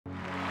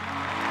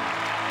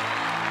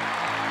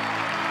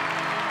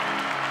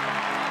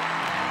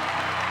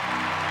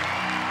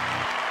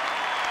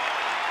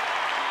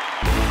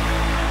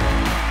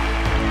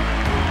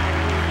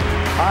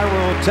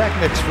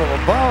Pyrotechnics from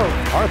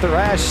above Arthur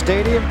Ashe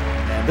Stadium.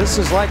 And this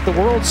is like the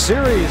World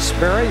Series,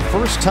 Barry.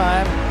 First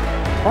time,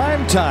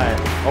 prime time,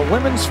 a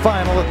women's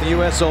final at the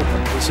U.S.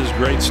 Open. This is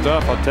great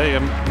stuff, I'll tell you,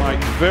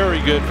 Mike.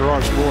 Very good for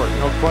our sport,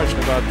 no question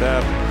about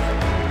that.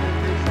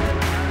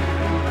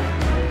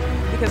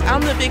 Because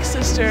I'm the big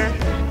sister,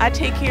 I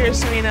take care of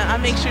Serena. I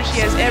make sure she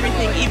has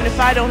everything, even if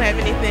I don't have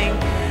anything.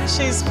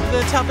 She's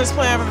the toughest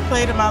player I've ever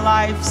played in my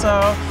life, so,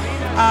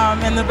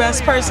 and the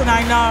best person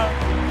I know.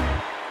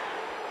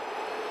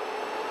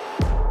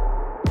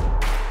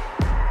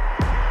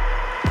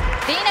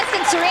 Venus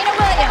and Serena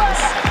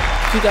Williams.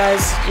 You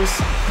guys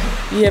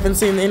you haven't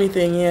seen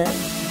anything yet.